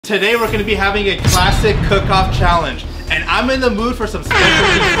Today we're gonna be having a classic cook-off challenge. And I'm in the mood for some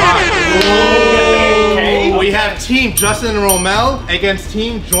specialty fries. Okay. We have Team Justin and Romel against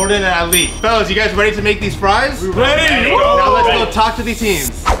Team Jordan and Ali. Fellas, you guys ready to make these fries? We're ready. Now let's go talk to these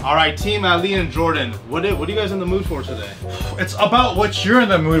teams. All right, Team Ali and Jordan, what are you guys in the mood for today? It's about what you're in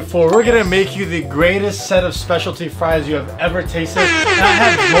the mood for. We're gonna make you the greatest set of specialty fries you have ever tasted. And I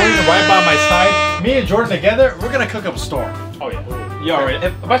have Jordan right by my side. Me and Jordan together, we're gonna cook up a storm. Oh yeah. You already.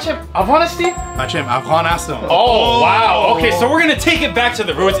 Bacem, avonesti? Bacem, avonastim. Oh wow. Okay, so we're gonna take it back to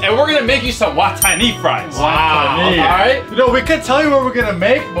the roots, and we're gonna make you some watani fries. Wow. All right. You know, we could tell you what we're gonna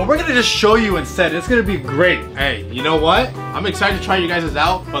make, but we're gonna just show you instead. It's gonna be great. Hey, you know what? I'm excited to try you guys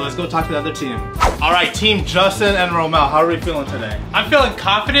out, but let's go talk to the other team. All right, Team Justin and Romel, how are we feeling today? I'm feeling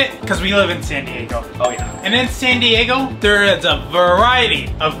confident because we live in San Diego. Oh yeah. And in San Diego, there is a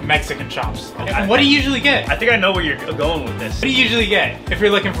variety of Mexican shops. And what do you usually get? I think I know where you're going with this. What do you usually get if you're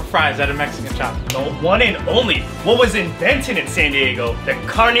looking for fries at a Mexican shop? The one and only, what was invented in San Diego, the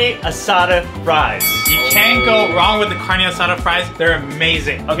carne asada fries. You can't go wrong with the carne asada fries. They're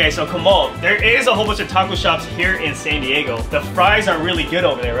amazing. Okay, so Kamal, there is a whole bunch of taco shops here in San Diego. The fries are really good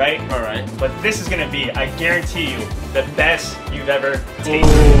over there, right? All right. But this is gonna be, I guarantee you, the best you've ever tasted.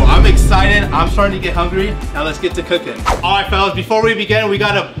 Ooh, I'm excited. I'm starting to get hungry. Now let's get to cooking. All right, fellas, before we begin, we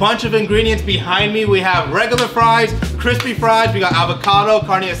got a bunch of ingredients behind me. We have regular fries, crispy fries, we got avocado,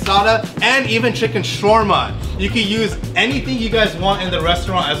 carne asada, and even chicken shawarma. You can use anything you guys want in the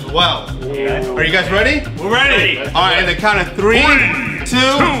restaurant as well. Yeah. Are you guys ready? We're ready. All right, in the count of 3, 2,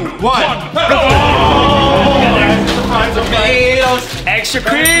 1. Tomatoes, extra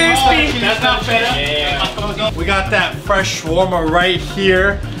crispy. That's not fair. We got that fresh shawarma right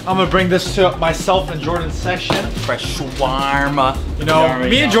here. I'm gonna bring this to myself and Jordan's section. Fresh shawarma. You know,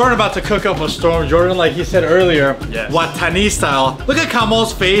 me and Jordan about to cook up a storm. Jordan, like he said earlier, Watani style. Look at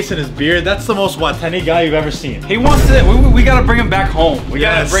Kamal's face and his beard. That's the most Watani guy you've ever seen. He wants to, we gotta bring him back home. We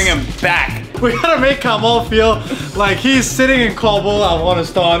gotta bring him back. We gotta make Kamal feel like he's sitting in Kabul,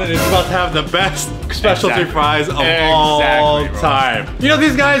 Afghanistan, and he's about to have the best specialty fries of all time. You know,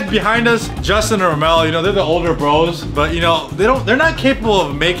 these guys behind us, Justin and Romel, you know, they're the older bros, but you know, they're not capable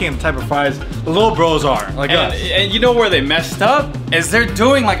of making the type of fries the little bros are, like us. And you know where they messed up? Is they're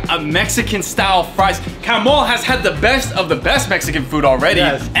doing like a Mexican style fries. Kamal has had the best of the best Mexican food already,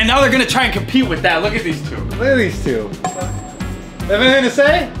 and now they're gonna try and compete with that. Look at these two. Look at these two. Have anything to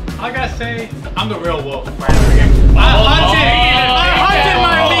say? I gotta say, I'm the real wolf right over here. I hunted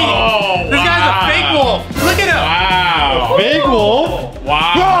my meat. This guy's a fake wolf. Look at him. Wow. Big wolf.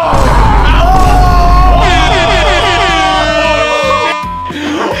 Wow.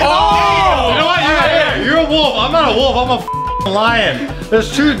 You know what? You're a wolf. I'm not a wolf. I'm a lion.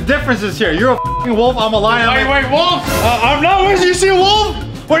 There's two differences here. You're a wolf. I'm a lion. Wait, wolf? I'm not. Where do you see a wolf?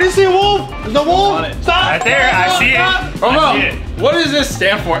 Where do you see a wolf? There's no wolf. Stop. Right there, I see it. Romel, what does this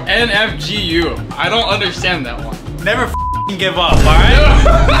stand for? NFGU. I don't understand that one. Never give up, all right?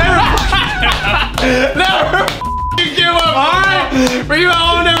 Never give up, alright? For you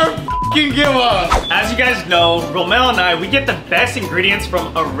all never give up. As you guys know, Romel and I, we get the best ingredients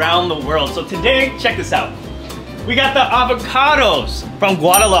from around the world. So today, check this out. We got the avocados from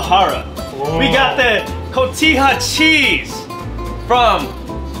Guadalajara. Whoa. We got the cotija cheese from,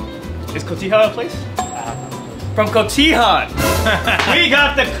 is Cotija a place? From Cotijan. We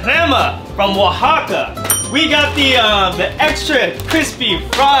got the crema from Oaxaca. We got the extra crispy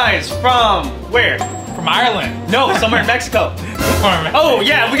fries from where? From Ireland. No, somewhere in Mexico. Oh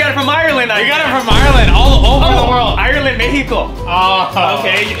yeah, we got it from Ireland. We got it from Ireland, all over the world. Ireland, Mexico. Oh.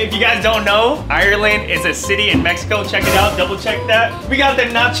 Okay, if you guys don't know, Ireland is a city in Mexico. Check it out, double check that. We got the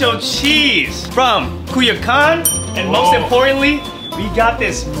nacho cheese from Culiacan. And most importantly, we got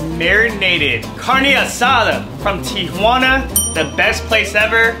this marinated carne asada from Tijuana, the best place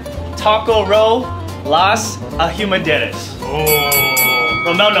ever, Taco Row, Las Ahumaderas. Oh.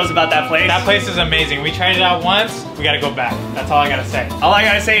 Romel knows about that place. That place is amazing. We tried it out once, we gotta go back. That's all I gotta say. All I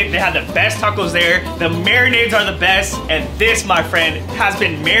gotta say, they have the best tacos there, the marinades are the best, and this, my friend, has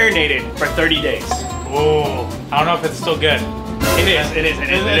been marinated for 30 days. Oh, I don't know if it's still good. It is. It's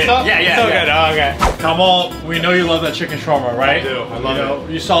Yeah, still good. Oh, okay. Kamal, we know you love that chicken shawarma, right? I do. I love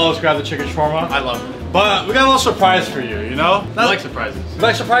it. You saw us grab the chicken shawarma. I love it. But we got a little surprise for you, you know? I like surprises. You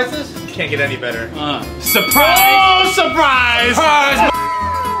like surprises? Can't get any better. Surprise! Oh, surprise!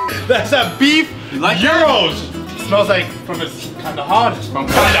 That's that beef gyros. Smells like from it's kind of hard. From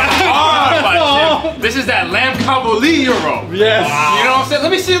Kandahar, This is that lamb carboli euro. Yes. You know what I'm saying?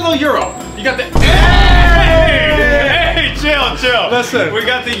 Let me see a little euro. You got the. Hey! Hey, chill, chill. Listen. We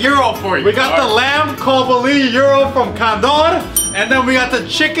got the Euro for you. We got the lamb Kobali Euro from Kandor, and then we got the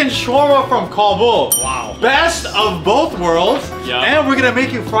chicken shawarma from Kabul. Wow. Best of both worlds. Yeah. And we're gonna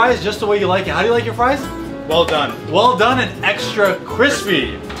make you fries just the way you like it. How do you like your fries? Well done. Well done and extra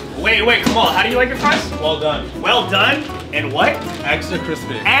crispy. Wait, come on. How do you like your fries? Well done. Well done. And what? Extra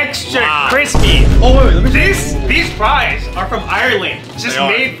crispy. Extra crispy. Oh wait, let me see. These fries are from Ireland. Just They are.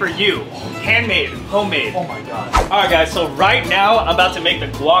 made for you. Handmade, homemade. Oh my god. All right, guys, so right now I'm about to make the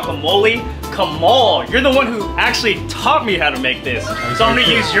guacamole. Kamal, you're the one who actually taught me how to make this. So I'm gonna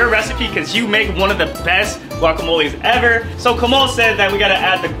use your recipe because you make one of the best guacamoles ever. So Kamal said that we gotta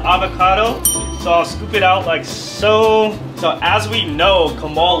add the avocado. So I'll scoop it out like so. So as we know,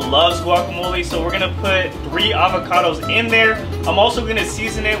 Kamal loves guacamole, so we're gonna put 3 avocados in there. I'm also gonna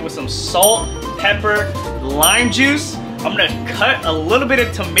season it with some salt, pepper, lime juice. I'm gonna cut a little bit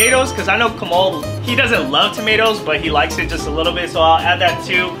of tomatoes because I know Kamal, he doesn't love tomatoes, but he likes it just a little bit, so I'll add that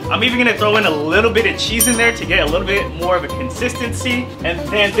too. I'm even gonna throw in a little bit of cheese in there to get a little bit more of a consistency. And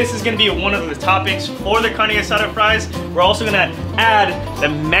then this is gonna be one of the toppings for the carne asada fries. We're also gonna add the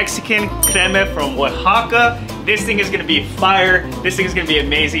Mexican crema from Oaxaca. This thing is gonna be fire. This thing is gonna be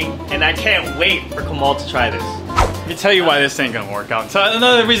amazing. And I can't wait for Kamal to try this. Let me tell you why this ain't gonna work out. So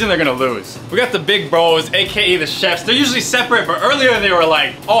another reason they're gonna lose. We got the big bros, AKA the chefs. They're usually separate, but earlier they were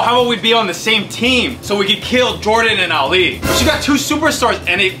like, oh, how about we be on the same team so we could kill Jordan and Ali? But you got 2 superstars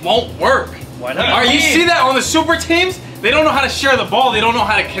and it won't work. Why not? Alright, you see that on the super teams? They don't know how to share the ball. They don't know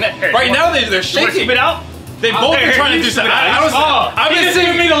how to connect. Hey, right you now want- they're You wanna shaking. scoop it out? They both been trying to do something. I've been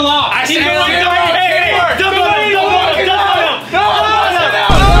singing me the law. I said,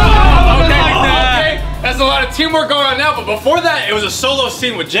 that's a lot of teamwork going on now, but before that, it was a solo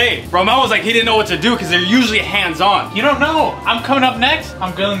scene with Jay. Romel was like, he didn't know what to do because they're usually hands-on. You don't know. I'm coming up next.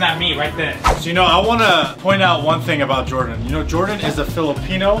 I'm grilling that meat right there. So you know, I want to point out one thing about Jordan. You know, Jordan is a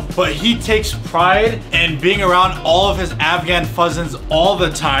Filipino, but he takes pride in being around all of his Afghan cousins all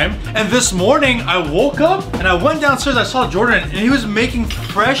the time. And this morning, I woke up and I went downstairs, I saw Jordan, and he was making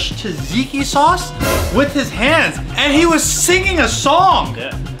fresh tzatziki sauce with his hands. And he was singing a song.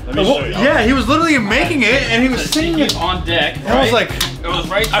 Yeah. Let me show you. Yeah, he was literally making it and he was singing it. on deck. And I was like, it was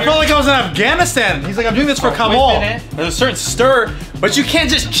right I felt like I was in Afghanistan. He's like, I'm doing this for Kamal. There's a certain stir, but you can't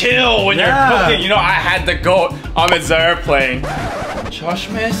just chill when Yeah. you're cooking. You know, I had the goat Ahmed Zahir playing.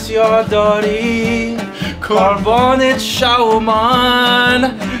 Chashmes yadari, karbonit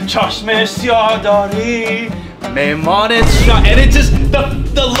shauman, chashmes yadari, memonit shah. And it just,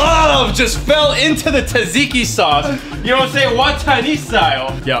 the love just fell into the tzatziki sauce. You know what I'm saying? Watani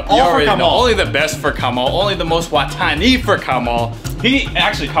style. Yep, All you for already know. Kamal. Only the best for Kamal. Only the most watani for Kamal.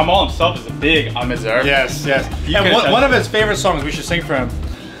 Actually, Kamal himself is a big Ahmed Zahir. Yes, yes. You And could've one of his favorite songs we should sing for him.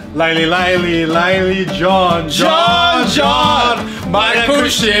 Lily, Lily, Lily, John, John, John, my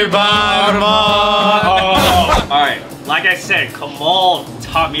Kushi Barman. All right, like I said, Kamal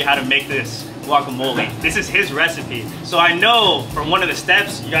taught me how to make this guacamole. This is his recipe. So I know from one of the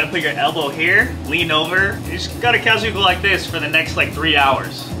steps, you gotta put your elbow here, lean over, you just gotta casually go like this for the next like 3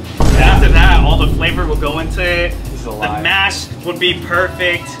 hours. And after that, all the flavor will go into it. This is a The lie. mash would be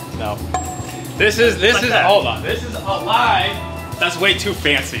perfect. No. This is that. hold on. This is a lie. That's way too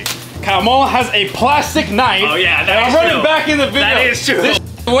fancy. Kamal has a plastic knife. Oh yeah, and that I'm is running true. back in the video. That is true. This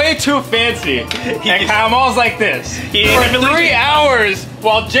is way too fancy. And Kamal's like this. He For ain't even 3 hours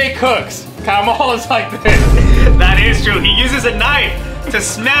while Jay cooks, Kamal is like this. That is true. He uses a knife to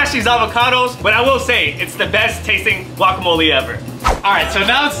smash these avocados, but I will say, it's the best tasting guacamole ever. All right, so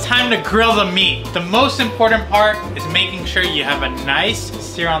now it's time to grill the meat. The most important part is making sure you have a nice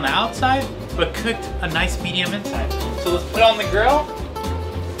sear on the outside, but cooked a nice medium inside. So let's put it on the grill.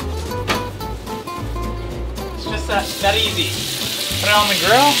 It's just that easy. Put it on the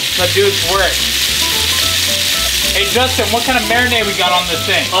grill, let's do its work. Hey Justin, what kind of marinade we got on this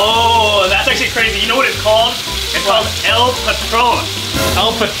thing? Oh, that's actually crazy. You know what it's called? It's called El Patron.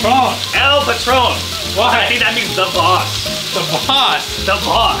 El Patron. El Patron. Why? I think that means the boss. The boss. The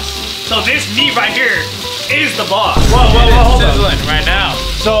boss. So this meat right here is the boss. Whoa, hold on. Sizzling right now.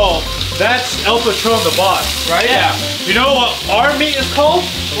 So that's El Patron, the boss, right? Yeah. You know what our meat is called?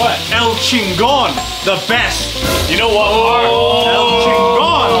 What? El Chingon, the best. You know what? El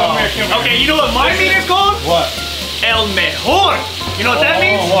Chingon. Okay, you know what my meat is called? What? El Mejor. You know what that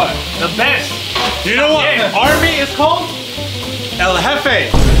means? What? The best. You know what Yeah. our meat is called? El Jefe.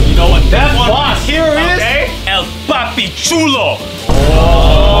 You know what That one boss here is Okay? El Papi Chulo.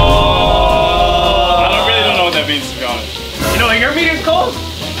 I really don't know what that means, to be honest. You know what your meat is called?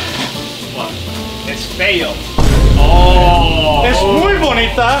 What? It's feo. Oh. Es muy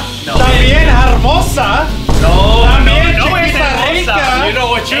bonita. No. También hermosa. No, También no, es chiquita hermosa. rica. You know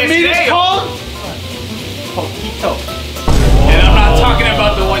what your meat is Este. called? Poquito. And I'm not talking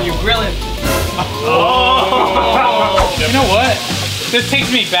about the one you grilling. Oh. You know what? This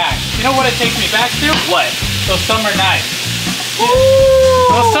takes me back. You know what it takes me back to? What? Those summer nights.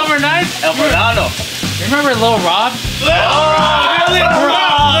 Those summer nights? El verano. Remember Lil Rob? Lil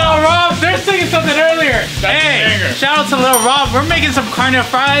Rob, they're singing something earlier. Hey, shout out to Lil Rob. We're making some carne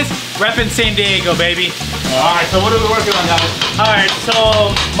fries, repping San Diego, baby. All right, so what are we working on, guys? Alright,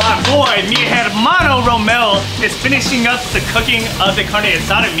 so my boy, mi hermano Romel, is finishing up the cooking of the carne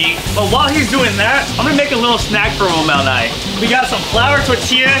asada meat. But while he's doing that, I'm gonna make a little snack for Romel and I. We got some flour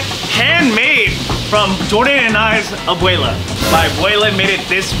tortilla, handmade from Jordan and I's abuela. My abuela made it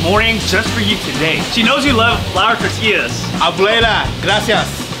this morning just for you today. She knows you love flour tortillas. Abuela, gracias.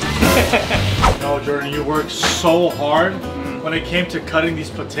 No, Jordan, you worked so hard when it came to cutting these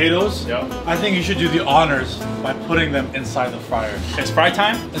potatoes. Yep. I think you should do the honors by putting them inside the fryer. It's fry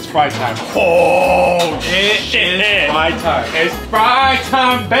time? It's fry time. Oh, It is fry time. It's fry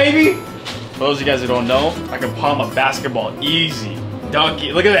time, baby! For those of you guys who don't know, I can palm a basketball easy.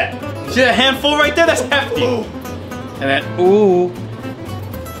 Donkey, look at that. See that handful right there? That's hefty. Ooh. And then, ooh.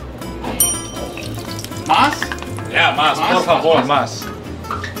 Mas? Yeah, más, por favor, más.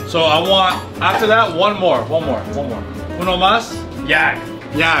 So I want, after that, one more. Uno más. Yak.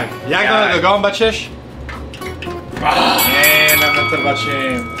 Yag. Yag Yag. the gombachish. And I'm gonna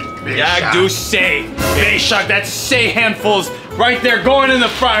bachim. Yak do say. Beishak, that's say handfuls right there going in the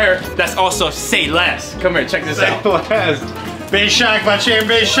fryer. That's also say less. Come here, check this out. Beishak, bachim,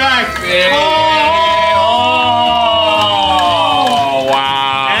 beishak. Oh,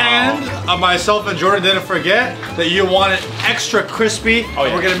 wow. And myself and Jordan didn't forget that you want it extra crispy. Oh,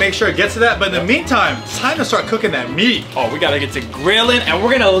 yeah. We're gonna make sure it gets to that. But in the meantime, it's time to start cooking that meat. Oh, we gotta get to grilling, and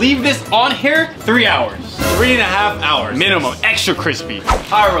we're gonna leave this on here 3 hours. 3.5 hours. Minimum, extra crispy.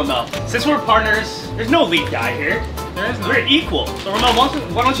 Alright, Romel, since we're partners, there's no lead guy here. There is We're equal. So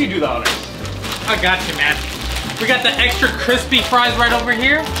Romel, why don't you do the honors? I got you, man. We got the extra crispy fries right over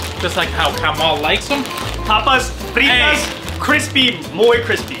here, just like how Kamal likes them. Papas fritas, crispy, muy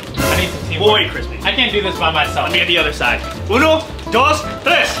crispy. I need some teamwork. Muy crispy. I can't do this by myself. Let me get the other side. Uno, dos,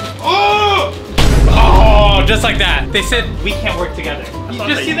 tres. Oh, just like that. They said we can't work together. You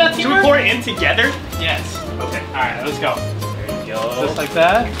just see that Should we teamwork? pour it in together? Yes. Okay. All right, let's go. There you go. Just like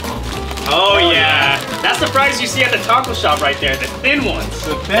that. Oh yeah. That's the fries you see at the taco shop right there. The thin ones.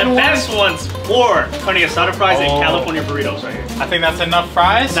 The thin the ones? best ones for carne asada fries and Oh. California burritos right here. I think that's enough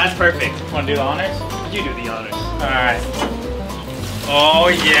fries. That's perfect. Want to do the honors? You do the honors. All right. Oh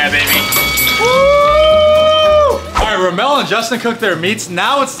yeah, baby. All right, Romel and Justin cooked their meats.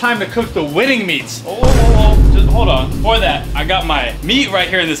 Now it's time to cook the winning meats. Just hold on. For that, I got my meat right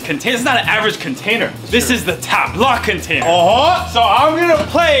here in this container. It's not an average container. This is the top block container. So I'm gonna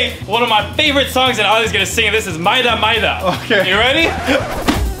play one of my favorite songs and Ali's gonna sing. This is Maida Maida. Okay. You ready?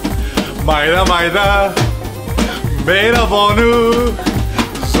 Maida, Maida, Maida Bonu,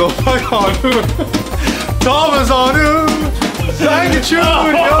 Zopa Konu, Thomas Onu, Sangachu,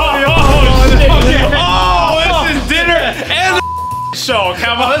 Oh, this is dinner and the show.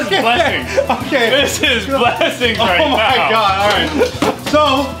 Come on, this is blessings. Okay. This is blessings right now. Oh my god, alright.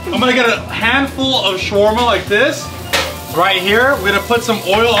 So, I'm gonna get a handful of shawarma like this. Right here, we're gonna put some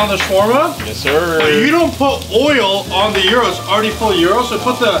oil on the shawarma. Yes, sir. But you don't put oil on the gyro, it's already full of gyro. So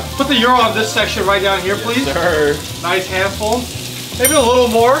put the gyro on this section right down here, please. Sir. Nice handful. Maybe a little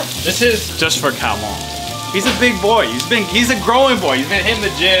more. This is just for Kamal. He's a big boy. He's a growing boy. He's been hitting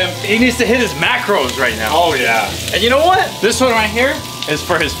the gym. He needs to hit his macros right now. Oh yeah. And you know what? This one right here is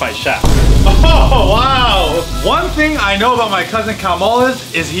for his fight shot. Oh wow! One thing I know about my cousin Kamal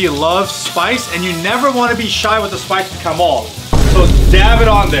is he loves spice, and you never want to be shy with the spice with Kamal. So dab it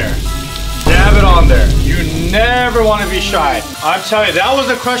on there. Dab it on there. You never want to be shy. I'm telling you, that was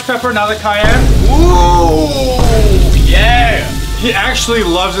the crushed pepper, now the cayenne. Ooh! Yeah! He actually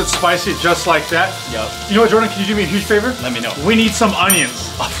loves it spicy just like that. Yep. You know what, Jordan, can you do me a huge favor? Let me know. We need some onions.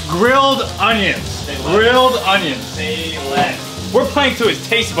 Grilled onions. Grilled onions. Say less. We're playing to his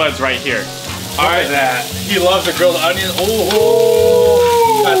taste buds right here. All right, that. He loves the grilled onions.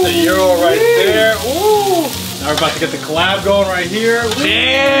 Ooh, got the gyro right there. Ooh. Now we're about to get the collab going right here.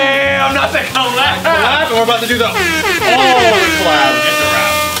 Damn, not the collab. Collab, and we're about to do the collab. It's a wrap.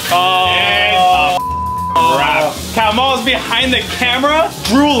 Oh, wrap. Kamal's behind the camera,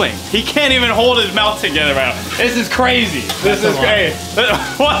 drooling. He can't even hold his mouth together right now. This is crazy. This is crazy.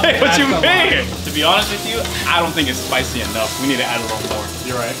 What? What you mean? To be honest with you, I don't think it's spicy enough. We need to add a little more.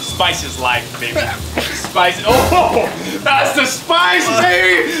 You're right. Spice is life, baby. Spice. Oh, that's the spice,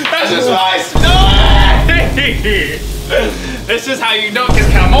 baby. That's the spice. No! This is how you know, because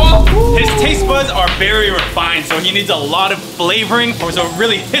Kamol, his taste buds are very refined, so he needs a lot of flavoring, so it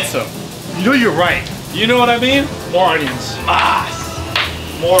really hits him. You know you're right. You know what I mean? More onions.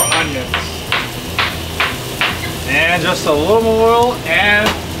 More onions. And just a little more oil, and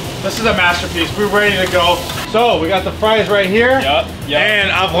this is a masterpiece. We're ready to go. So we got the fries right here. Yup. And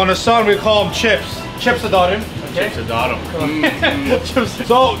Afghanistan, we call them chips. Chips adarim. Okay. Chips adarim. Chips.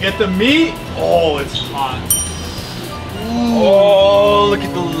 So get the meat. Oh, it's hot. Oh, look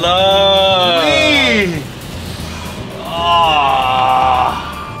at the love.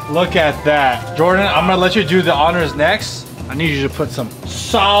 Look at that. Jordan, I'm gonna let you do the honors next. I need you to put some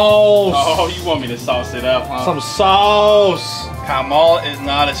sauce. Oh, you want me to sauce it up, huh? Some sauce. Kamol is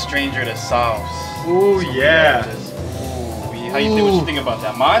not a stranger to sauce. Ooh, yeah. How you think? What you think about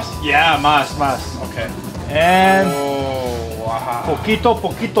that, Mas? Yeah, más. Okay. And Oh, wow.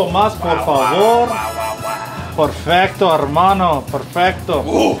 poquito más, por favor. Perfecto, hermano. Perfecto.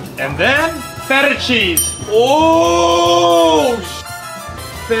 Ooh. And then feta cheese. Oh,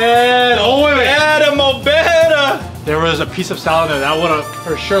 Feta. Oh, wait. better. There was a piece of salad there that would have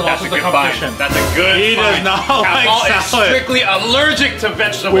for sure That's lost a the good competition. find. That's a good He does find. not Kamol like is salad. strictly allergic to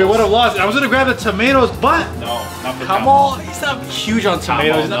vegetables. We would have lost. I was gonna grab the tomatoes, but No, not for Kamol, he's not huge on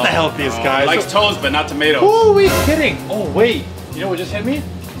tomatoes. He's not the healthiest guy. He likes So, toast, but not tomatoes. who are we kidding? Oh wait, you know what just hit me?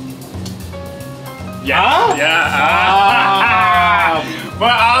 Yeah. Yeah.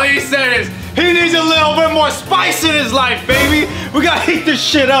 But all he said is he needs a little bit more spice in his life, baby. We gotta heat this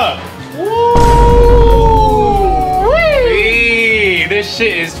shit up. Woo-wee. This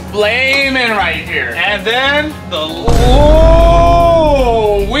shit is flaming right here. And then the.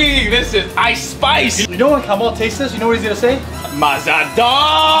 Oh, this is ice spice. You know when Kamol tastes this, you know what he's gonna say? Mazadon!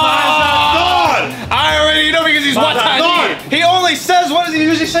 I already know because he's one Mazadon. time. He only says, what does he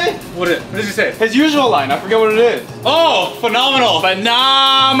usually say? What does he say? His usual line, I forget what it is. Oh, phenomenal!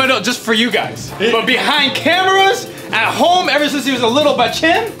 Phenomenal, just for you guys. But behind cameras, at home, ever since he was a little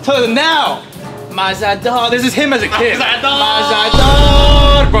bachin, to now, Mazadon. This is him as a kid.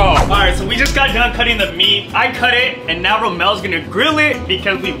 Mazadon, bro. All right, so we just got done cutting the meat. I cut it, and now Romel's gonna grill it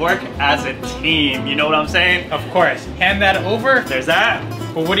because we work as a team. You know what I'm saying? Of course. Hand that over. There's that.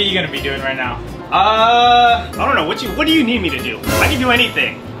 But what are you gonna be doing right now? I don't know. What do you need me to do? I can do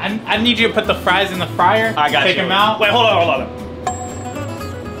anything. I need you to put the fries in the fryer. I got Take you. them out. Wait, hold on.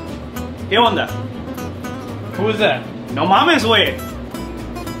 ¿Qué onda? Who is that? No mames, güey.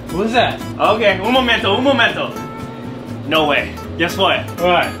 Who is that? Okay, un momento. No way. Guess what?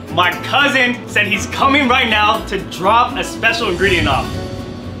 What? My cousin said he's coming right now to drop a special ingredient off.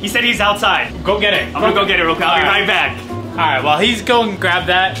 He said he's outside. Go get it. I'm gonna go get it real quick. I'll be right back. Alright, while he's going to grab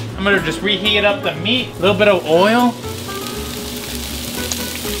that, I'm gonna just reheat up the meat. A little bit of oil.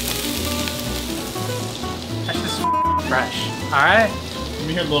 That's just fresh. Alright? Let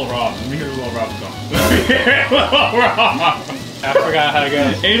me hear Lil Rob. Let me hear Lil Rob song. I forgot how it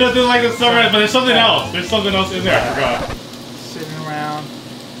goes. Ain't nothing like the sunrise, but there's something else. There's something else in there. I forgot. Sitting around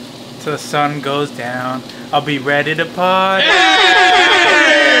till the sun goes down. I'll be ready to party.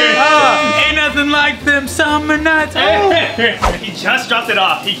 Oh, ain't nothing like them summer nights. Oh. He just dropped it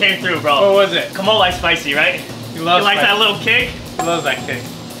off. He came through, bro. What was it? Kamol likes spicy, right? He loves You like that spicy. little kick? He loves that kick.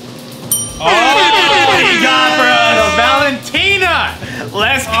 Oh, what do you got for us? Valentina!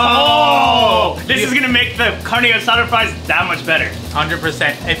 Let's go! Oh. This is gonna make the carne asada fries that much better.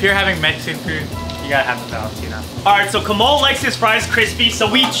 100%. If you're having Mexican food, you gotta have the Valentina. All right, so Kamol likes his fries crispy, so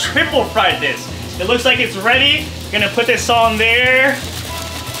we triple fried this. It looks like it's ready. Gonna put this on there.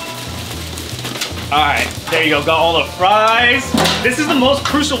 All right, there you go. Got all the fries. This is the most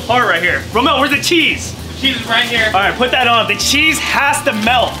crucial part right here. Romel, where's the cheese? The cheese is right here. All right, put that on. The cheese has to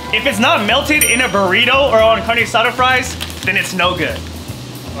melt. If it's not melted in a burrito or on carne asada fries, then it's no good.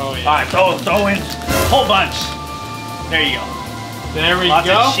 Oh yeah. All right, throw in a whole bunch. There you go. There we Lots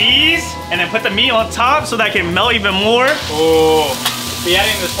go. of cheese, and then put the meat on top so that it can melt even more. Oh. Be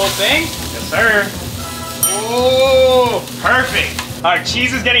adding this whole thing? Yes, sir. Oh. Perfect. All right,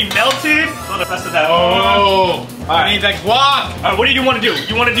 cheese is getting melted. Throw the rest of that on. Oh. right. I need that guac. All right, what do you want to do?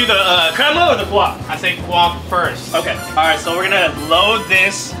 You want to do the crema or the guac? I say guac first. Okay. All right, so we're gonna load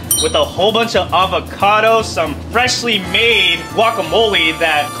this with a whole bunch of avocado, some freshly made guacamole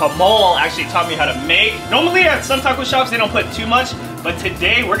that Kamol actually taught me how to make. Normally at some taco shops, they don't put too much, but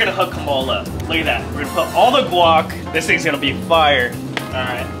today we're gonna hook Kamol up. Look at that. We're gonna put all the guac. This thing's gonna be fire. All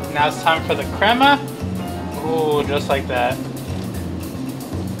right. Now it's time for the crema. Ooh, just like that.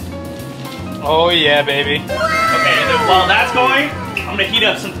 Oh yeah, baby. Okay, and then while that's going, I'm gonna heat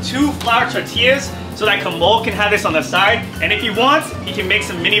up some 2 flour tortillas so that Kamol can have this on the side. And if he wants, he can make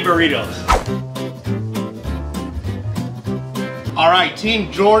some mini burritos. All right,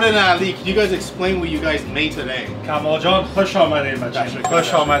 Team Jordan and Ali, can you guys explain what you guys made today? کمال خوش آمدین بچه.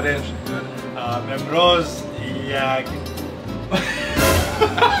 خوش آمدین. امروز یک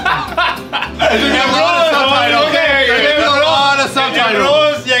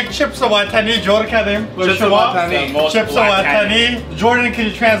امروز یک چیپس وطنی جور کردیم. Chips وطنی. Jordan, can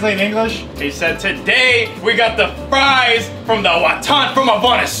you translate in English? He said, today we got the fries from the watan from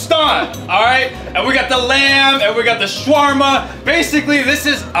Afghanistan. All right, and we got the lamb and we got the shawarma. Basically, this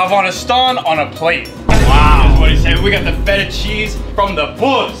is Afghanistan on a plate. Wow. That's what he said. We got the feta cheese from the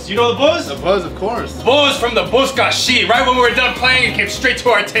buzz. You know the buzz? The buzz, of course. Buzz from the Buzkashi. Right when we were done playing, it came straight to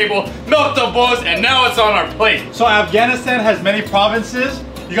our table, milked the buzz, and now it's on our plate. So Afghanistan has many provinces.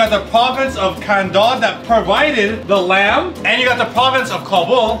 You got the province of Kandahar that provided the lamb, and you got the province of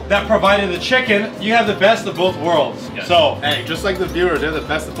Kabul that provided the chicken. You have the best of both worlds. Yes. So, hey, just like the viewers, they're the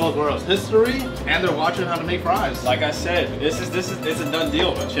best of both worlds. History, and they're watching how to make fries. Like I said, it's a done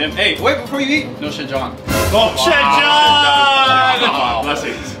deal, but Jim. Hey, wait before you eat. No Shenjiang. oh, Shenjiang! Wow.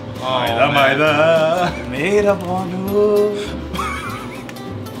 Blessings.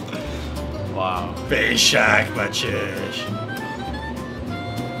 Wow. Beshak bachish.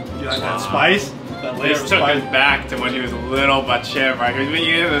 You like that spice? That layer This of took spice? him back to when he was a little Bachem, right? He's been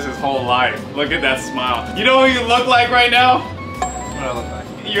eating this his whole life. Look at that smile. You know who you look like right now? What do I look like?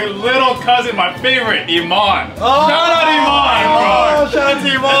 Your little cousin, my favorite, Iman. Oh, Shout out Iman, bro. Shout out to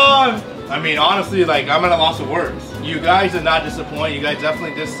Iman! I mean, honestly, like, I'm at a loss of words. You guys did not disappoint. You guys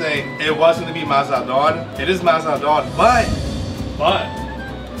definitely did say it was going to be Mazadon. It is Mazadon, but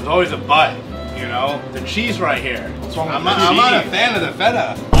there's always a but. You know, the cheese right here. I'm not a fan of the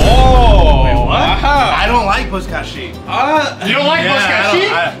feta. Oh, Wait, what? wow. I don't like Buzkashi. You don't like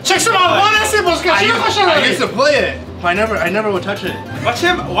Buzkashi? Check some out. What is it, I used to play it. I never would touch it.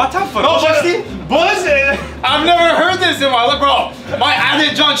 Bachem, what the fuck? No, Buzz! I've never heard this in my life, bro. My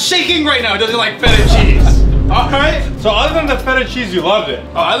Adit John's shaking right now. Doesn't like feta cheese. Alright? So other than the feta cheese, you loved it.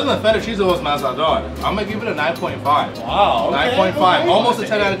 Oh, other than feta cheese, it was Mazadon. I'm gonna give it a 9.5. Wow. Okay, 9.5, almost a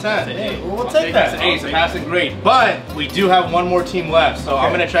 10 out of 10. Hey, we'll take that. It's 8, it's a passing grade. But we do have one more team left, so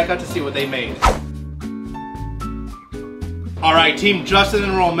I'm gonna check out to see what they made. All right, Team Justin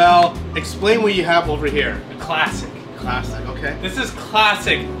and Romel, explain what you have over here. A classic. Classic, okay. This is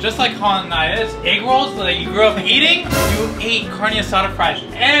classic. Just like Han and I is. Egg rolls that you grew up eating, you ate carne asada fries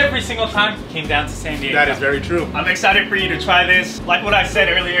every single time you came down to San Diego. That is very true. I'm excited for you to try this. Like what I said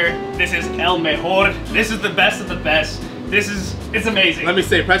earlier, this is El Mejor. This is the best of the best. It's amazing. Let me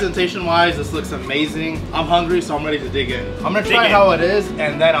say, presentation-wise, this looks amazing. I'm hungry, so I'm ready to dig in. I'm gonna try Dig in. how it is,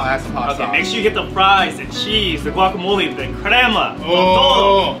 and then I'll add some hot Okay, sauce. make sure you get the fries, the cheese, the guacamole, the crema, Oh.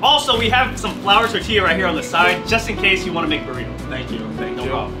 todo. Also, we have some flour tortilla right here on the side, just in case you want to make burrito. Thank you, thank No you.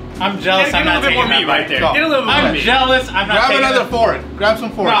 problem. I'm jealous. Get I'm a not little bit taking more that meat right bite. there. Go. Get a little bit more I'm meat. jealous. I'm not Grab taking another the... fork. Grab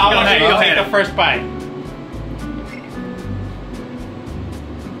some forks. No, I'm Go gonna ahead, take, go I'll ahead. take the first bite.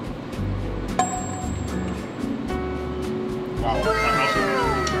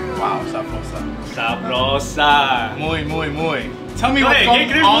 Wow, sabrosa. Sabrosa. Muy. Tell me Go what's ahead, going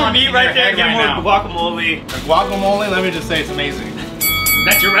get on more meat in right your there, head get right more now. guacamole. The guacamole, let me just say, it's amazing.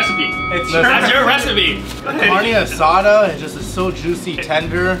 That's your recipe. It's That's your recipe. Go ahead. Carne asada is just so juicy,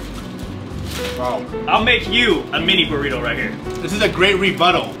 tender. Wow. I'll make you a mini burrito right here. This is a great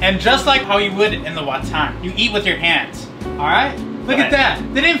rebuttal. And just like how you would in the watan, you eat with your hands. All right? Look at that.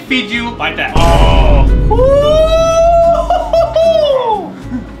 They didn't feed you. Like that.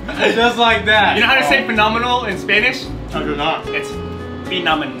 Just like that. You know how to say phenomenal in Spanish? I do not. It's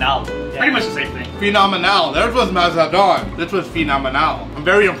phenomenal. Pretty much the same thing. Phenomenal. That was Mazadon. This was phenomenal. I'm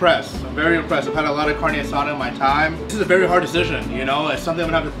very impressed. I've had a lot of carne asada in my time. This is a very hard decision, you know? It's something I'm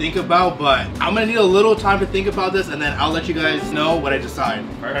gonna have to think about, but I'm gonna need a little time to think about this, and then I'll let you guys know what I decide.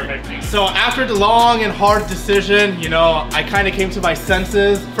 Perfect. So after the long and hard decision, you know, I kind of came to my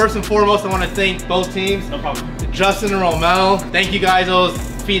senses. First and foremost, I want to thank both teams. No problem. Justin and Romel, thank you guys. It was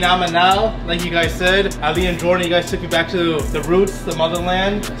phenomenal, like you guys said. Ali and Jordan, you guys took me back to the roots, the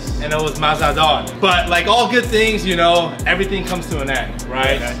motherland, and it was Mazadon. But like all good things, you know, everything comes to an end,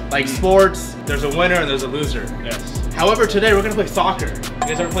 right? Okay. Like sports, there's a winner and there's a loser. Yes. However, today we're gonna play soccer. You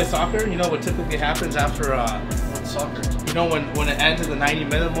guys ever play soccer? You know what typically happens after soccer? You know when it ends at the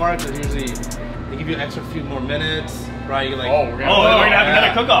 90-minute mark, there's usually they give you an extra few more minutes, right? You're like, We're gonna have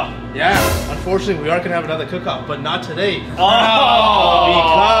another cook-off. yeah. Unfortunately, we are gonna have another cook-off, but not today.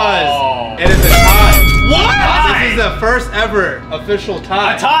 Oh. Because it is a tie. What? This is the first ever official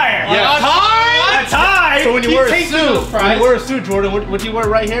tie. A tire. Yeah. A tie. So when you wear a takes suit, those when you wear a suit, Jordan, what do you wear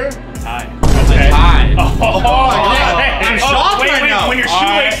right here? Tie. A tie. Oh, I'm shocked wait, right now. When your All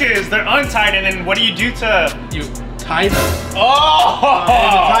right. shoelaces, they're untied, and then what do you do to... You tied us.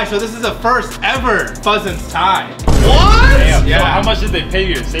 Oh! So this is the first ever Fuzzins tie. What? Damn, Yeah. so how much did they pay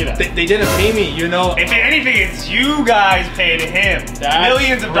you to say that? They didn't pay me, you know. If anything, it's you guys paid him That's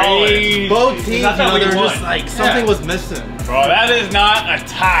millions of crazy. dollars. Both teams, That's you not know, what they you were want. just like, something was missing. Bro, that is not a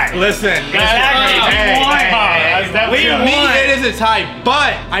tie. Listen, That's definitely a me, tie. it is a tie,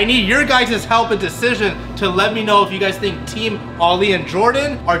 but I need your guys' help and decision to let me know if you guys think Team Ali and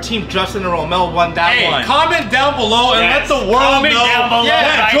Jordan or Team Justin and Romel won that Hey, one. comment down below and Yes. let the world Comment know down below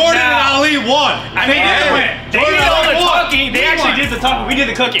that right Jordan now. and Ali won. I mean, they Jordan did and all Ali the won. talking. They actually did the talking. We did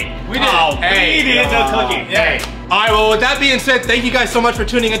the cooking. We did. Oh, Hey. we did the cooking. Hey. All right, well, with that being said, thank you guys so much for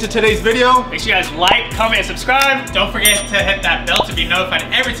tuning into today's video. Make sure you guys like, comment, and subscribe. Don't forget to hit that bell to be notified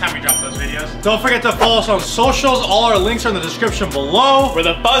every time we drop those videos. Don't forget to follow us on socials. All our links are in the description below. We're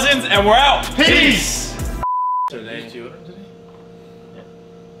the Fuzzins and we're out. Peace.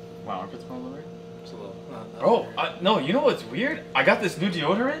 Wow, it smells weird. Bro, no, you know what's weird? I got this new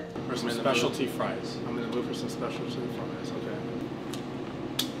deodorant. For some specialty fries. I'm gonna move for some special chili fries, okay?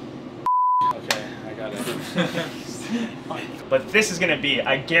 Okay, I got it. But this is gonna be,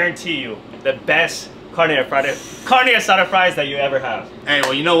 I guarantee you, the best carne asada fries that you ever have. Hey,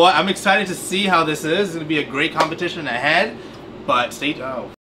 well, you know what? I'm excited to see how this is. It's gonna be a great competition ahead, but stay tuned. Oh,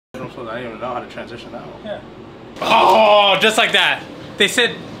 I don't even know how to transition now. Yeah. Oh, just like that. They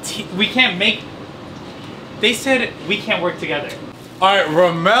said we can't make. They said we can't work together. All right,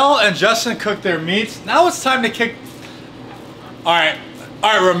 Romel and Justin cooked their meats. Now it's time to kick. All right,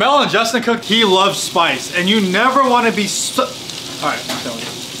 Romel and Justin cooked. He loves spice, and you never want to be. All right, I'm telling you.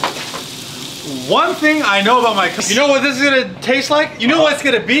 One thing I know about my cooking. You know what this is gonna taste like? You know what it's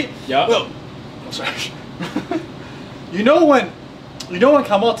gonna be? Yeah. Well, I'm sorry. You know when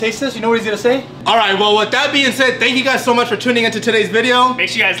Kamal tastes this, you know what he's gonna say? All right, well, with that being said, thank you guys so much for tuning into today's video. Make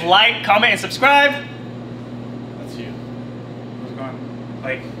sure you guys like, comment, and subscribe. That's you. How's it going?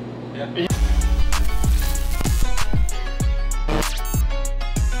 Like, Yeah.